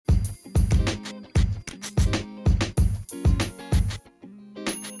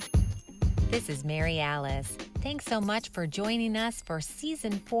This is Mary Alice. Thanks so much for joining us for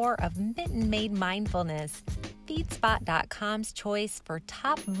Season 4 of Mitten Made Mindfulness, Feedspot.com's choice for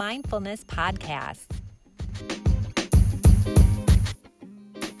top mindfulness podcasts.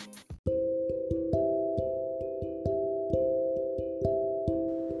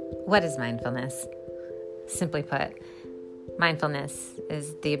 What is mindfulness? Simply put, mindfulness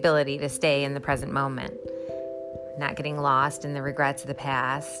is the ability to stay in the present moment, not getting lost in the regrets of the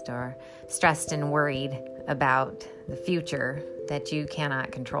past or stressed and worried about the future that you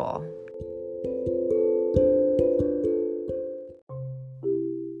cannot control.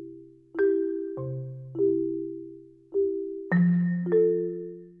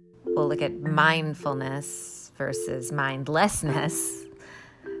 We'll look at mindfulness versus mindlessness,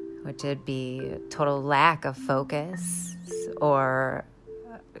 which would be total lack of focus or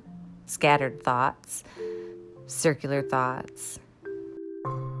scattered thoughts, circular thoughts.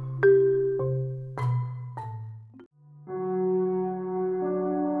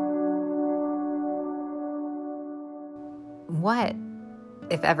 What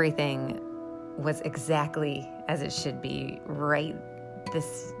if everything was exactly as it should be right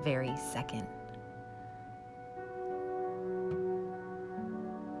this very second?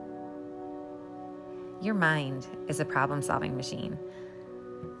 Your mind is a problem-solving machine,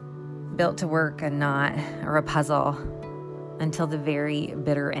 built to work a knot or a puzzle until the very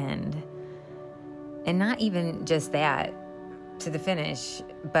bitter end. And not even just that, to the finish,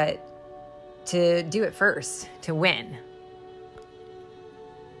 but to do it first, to win.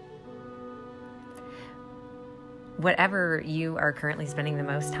 Whatever you are currently spending the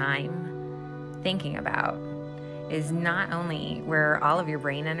most time thinking about is not only where all of your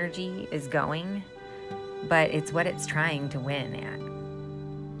brain energy is going, but it's what it's trying to win at.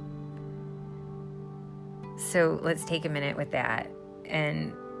 So let's take a minute with that.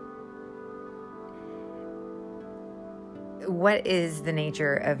 And what is the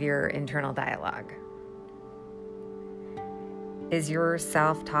nature of your internal dialogue? Is your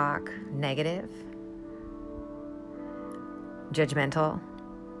self-talk negative, judgmental,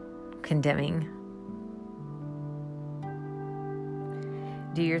 condemning?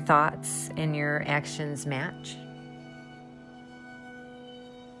 Do your thoughts and your actions match?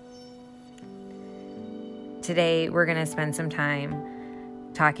 Today, we're going to spend some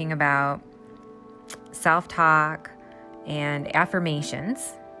time talking about self-talk and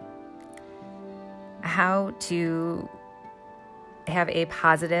affirmations, how to have a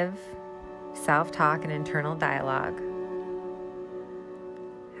positive self-talk and internal dialogue,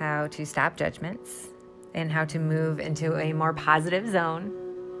 how to stop judgments, and how to move into a more positive zone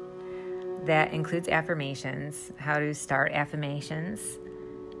that includes affirmations, how to start affirmations,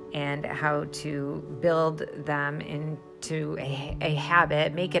 and how to build them into a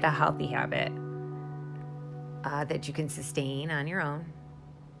habit, make it a healthy habit that you can sustain on your own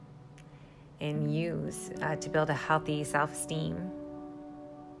and use to build a healthy self-esteem,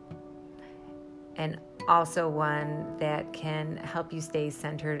 and also one that can help you stay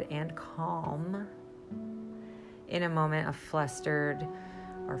centered and calm in a moment of flustered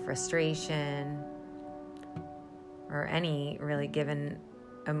or frustration or any really given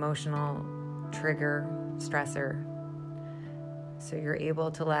emotional trigger, stressor. So you're able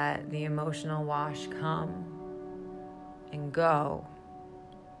to let the emotional wash come and go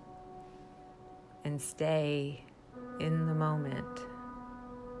and stay in the moment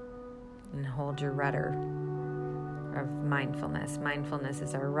and hold your rudder of mindfulness. Mindfulness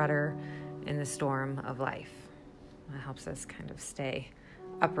is our rudder in the storm of life. It helps us kind of stay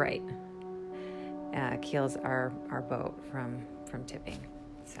upright, keels our boat from tipping.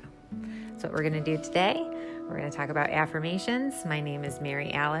 So that's what we're going to do today. We're going to talk about affirmations. My name is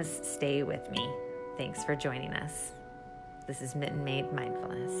Mary Alice. Stay with me. Thanks for joining us. This is Mitten Made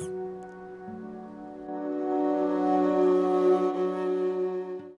Mindfulness.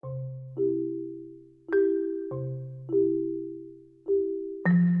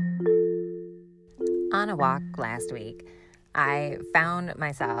 On a walk last week, I found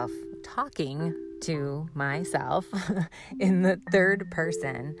myself talking to myself in the third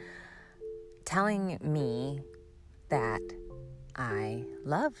person, telling me that I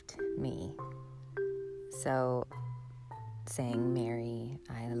loved me. So saying, Mary,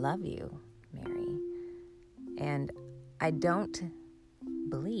 I love you, Mary. And I don't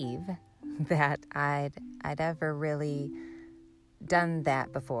believe that I'd ever really done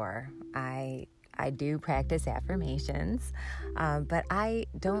that before. I do practice affirmations, but I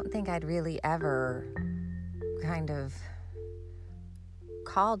don't think I'd really ever kind of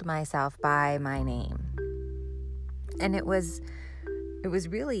called myself by my name. And it was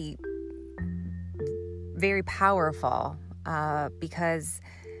really very powerful because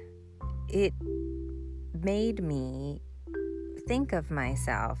it made me think of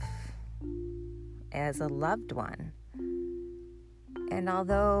myself as a loved one. And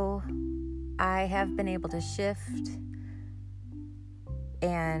although I have been able to shift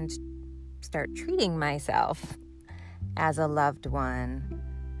and start treating myself as a loved one,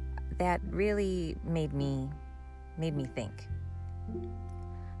 that really made me think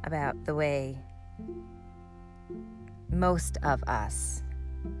about the way most of us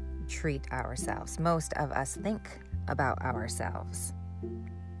treat ourselves, most of us think about ourselves.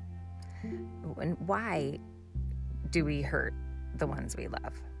 And why do we hurt the ones we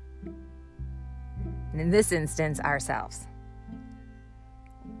love? And in this instance, ourselves.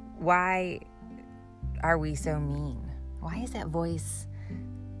 Why are we so mean? Why is that voice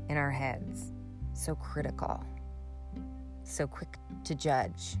in our heads so critical, so quick to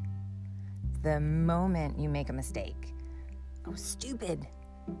judge? The moment you make a mistake, oh, stupid,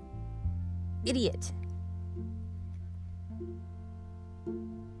 idiot.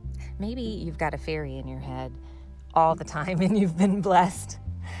 Maybe you've got a fairy in your head all the time and you've been blessed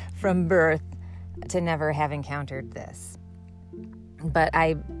from birth to never have encountered this. But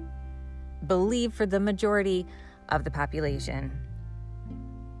I believe for the majority of the population,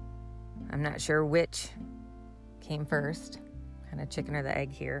 I'm not sure which came first, kind of chicken or the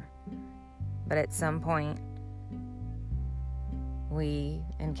egg here, but at some point we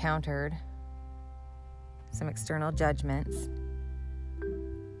encountered some external judgments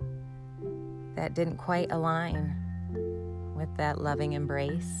that didn't quite align with that loving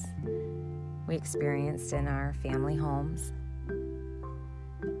embrace we experienced in our family homes.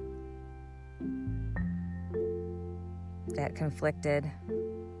 That conflicted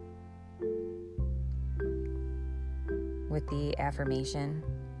with the affirmation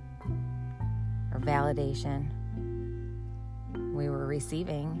or validation we were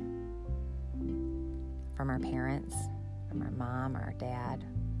receiving from our parents, from our mom or our dad.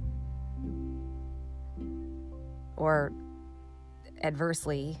 Or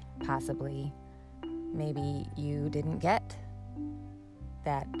adversely, possibly, maybe you didn't get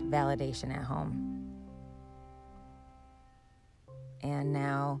that validation at home. And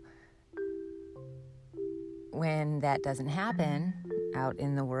now, when that doesn't happen out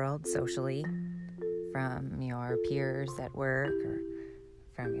in the world socially, from your peers at work or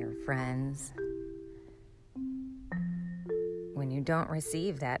from your friends, when you don't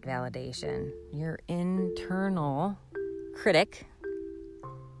receive that validation, your internal critic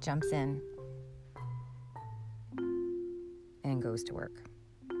jumps in and goes to work.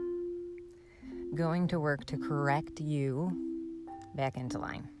 Going to work to correct you back into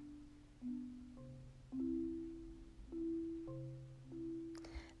line.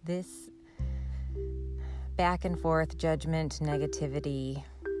 This back and forth judgment, negativity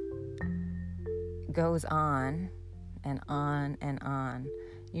goes on and on and on.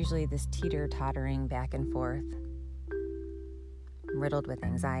 Usually this teeter-tottering back and forth, riddled with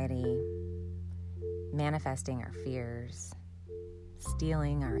anxiety, manifesting our fears,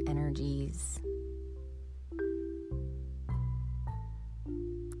 stealing our energies.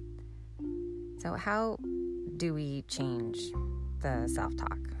 So how do we change the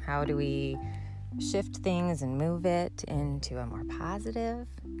self-talk? How do we shift things and move it into a more positive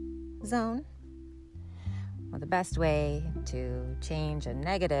zone? Well, the best way to change a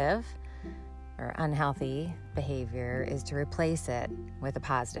negative or unhealthy behavior is to replace it with a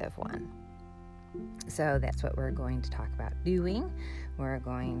positive one. So that's what we're going to talk about doing. We're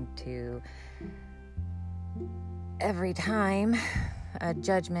going to, every time a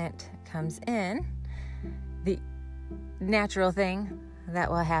judgment comes in, the natural thing that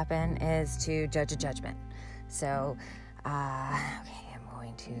will happen is to judge a judgment. So, I'm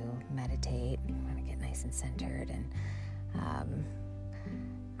going to meditate. I'm going to get nice and centered, and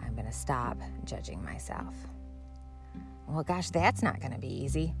I'm going to stop judging myself. Well, gosh, that's not going to be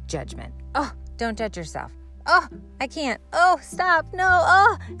easy. Judgment. Oh, don't judge yourself. Oh, I can't. Oh, stop. No.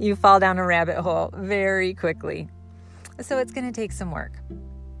 Oh, you fall down a rabbit hole very quickly. So it's going to take some work,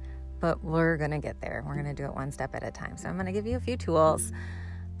 but we're going to get there. We're going to do it one step at a time. So I'm going to give you a few tools,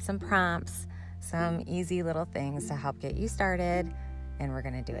 some prompts, some easy little things to help get you started, and we're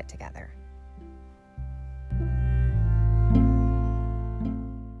going to do it together.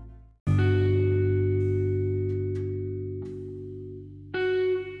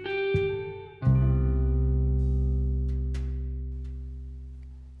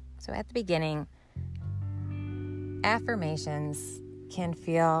 So at the beginning, affirmations can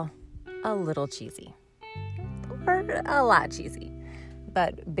feel a little cheesy, or a lot cheesy,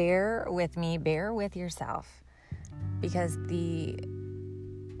 But bear with me, bear with yourself, because the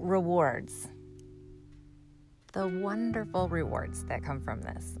rewards, the wonderful rewards that come from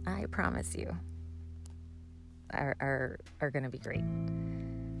this, I promise you, are going to be great.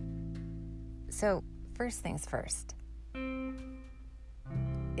 So, first things first.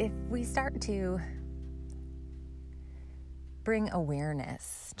 If we start to bring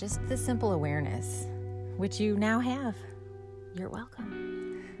awareness, just the simple awareness, which you now have, you're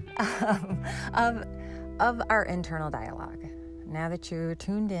welcome, of our internal dialogue, now that you're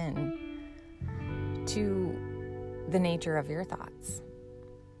tuned in to the nature of your thoughts,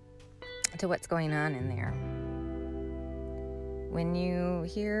 to what's going on in there. When you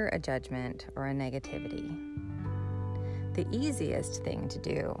hear a judgment or a negativity, the easiest thing to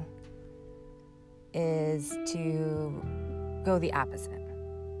do is to go the opposite.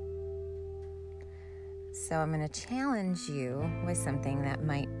 So I'm going to challenge you with something that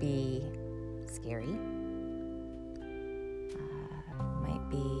might be scary, might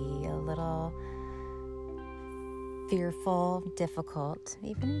be a little fearful, difficult,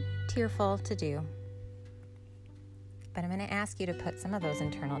 even tearful to do. But I'm going to ask you to put some of those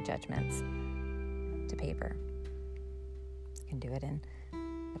internal judgments to paper. You can do it in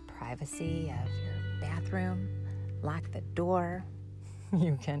the privacy of your bathroom, lock the door.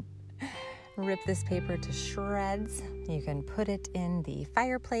 You can rip this paper to shreds. You can put it in the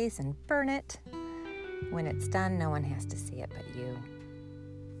fireplace and burn it. When it's done, no one has to see it but you.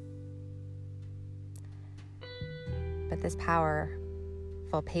 But this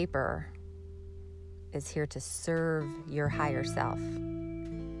powerful paper is here to serve your higher self.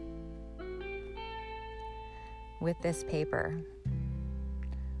 With this paper,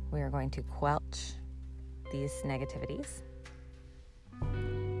 we are going to quelch these negativities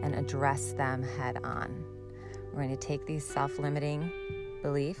and address them head on. We're going to take these self-limiting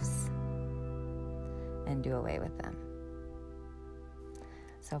beliefs and do away with them.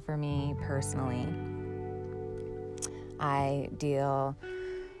 So for me personally, I deal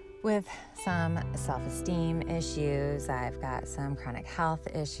with some self-esteem issues. I've got some chronic health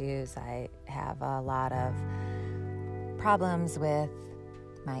issues. I have a lot of problems with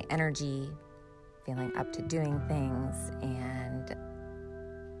my energy, feeling up to doing things, and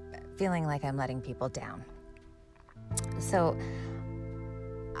feeling like I'm letting people down. So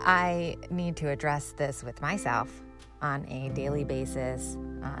I need to address this with myself on a daily basis,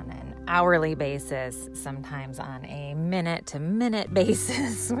 on an hourly basis, sometimes on a minute-to-minute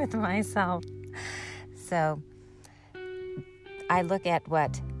basis with myself. So I look at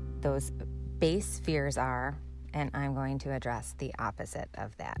what those base fears are, and I'm going to address the opposite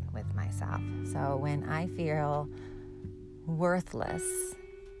of that with myself. So when I feel worthless,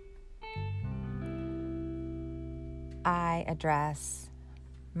 I address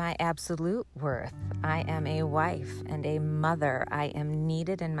my absolute worth. I am a wife and a mother. I am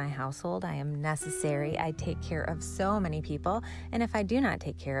needed in my household. I am necessary. I take care of so many people. And if I do not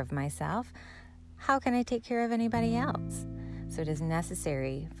take care of myself, how can I take care of anybody else? So it is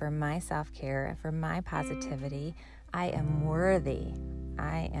necessary for my self-care and for my positivity. I am worthy.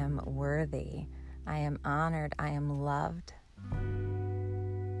 I am worthy. I am honored. I am loved.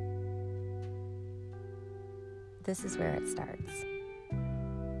 This is where it starts.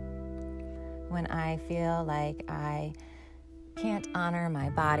 When I feel like I can't honor my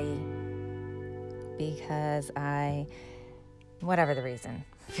body because whatever the reason,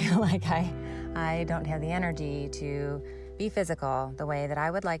 feel like I don't have the energy to be physical the way that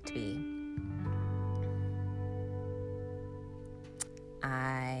I would like to be,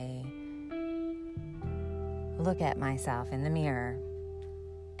 I look at myself in the mirror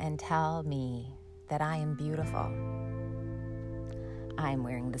and tell me that I am beautiful. I'm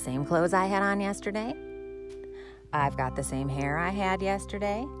wearing the same clothes I had on yesterday. I've got the same hair I had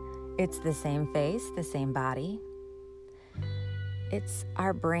yesterday. It's the same face, the same body. It's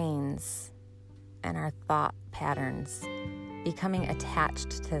our brains and our thought patterns becoming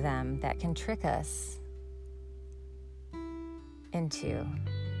attached to them that can trick us into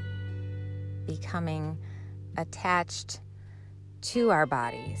becoming attached to our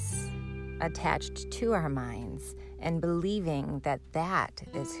bodies, attached to our minds, and believing that that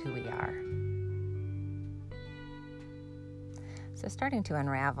is who we are. So starting to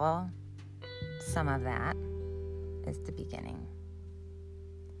unravel some of that is the beginning.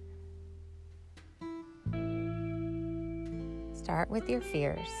 Start with your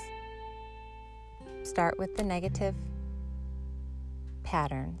fears. Start with the negative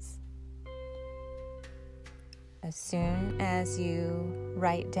patterns. As soon as you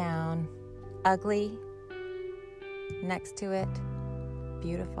write down ugly next to it,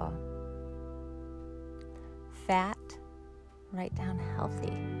 Beautiful. Fat, write down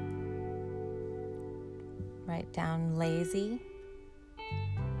healthy. Write down lazy,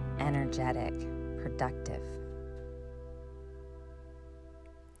 energetic, productive.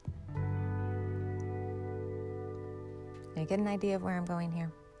 Now get an idea of where I'm going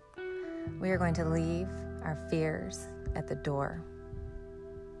here. We are going to leave our fears at the door.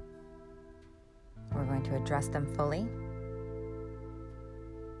 We're going to address them fully.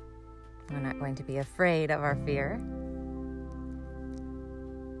 We're not going to be afraid of our fear.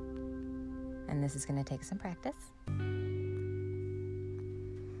 And this is going to take some practice.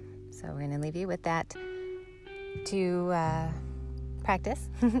 So we're going to leave you with that to practice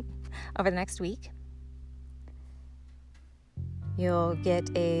over the next week. You'll get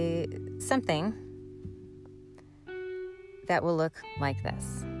something that will look like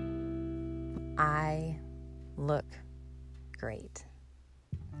this. I look great.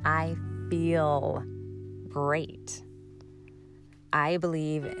 I feel great. I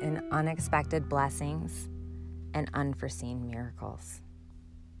believe in unexpected blessings and unforeseen miracles.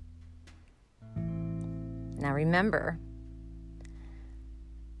 Now remember,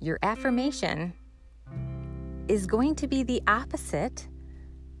 your affirmation is going to be the opposite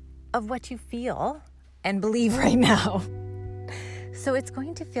of what you feel and believe right now. So it's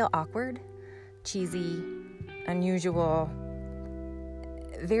going to feel awkward, cheesy, unusual,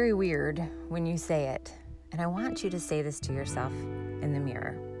 very weird when you say it. And I want you to say this to yourself in the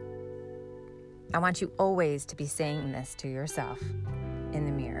mirror. I want you always to be saying this to yourself in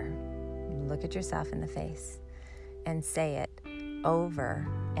the mirror. Look at yourself in the face and say it over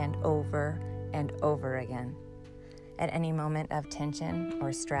and over and over again. At any moment of tension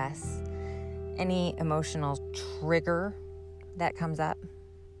or stress, any emotional trigger that comes up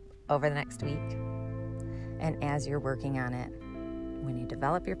over the next week, and as you're working on it, when you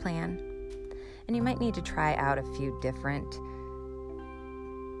develop your plan, and you might need to try out a few different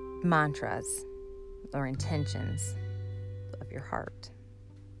mantras or intentions of your heart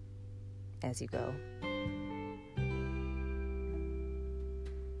as you go.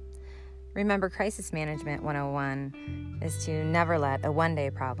 Remember, Crisis Management 101 is to never let a one-day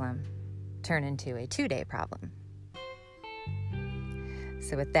problem turn into a two-day problem.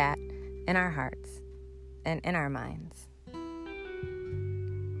 So with that in our hearts and in our minds,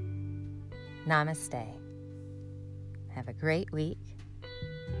 namaste. Have a great week.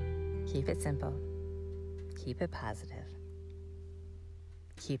 Keep it simple. Keep it positive.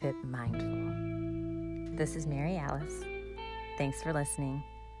 Keep it mindful. This is Mary Alice. Thanks for listening.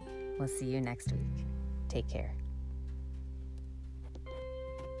 We'll see you next week. Take care.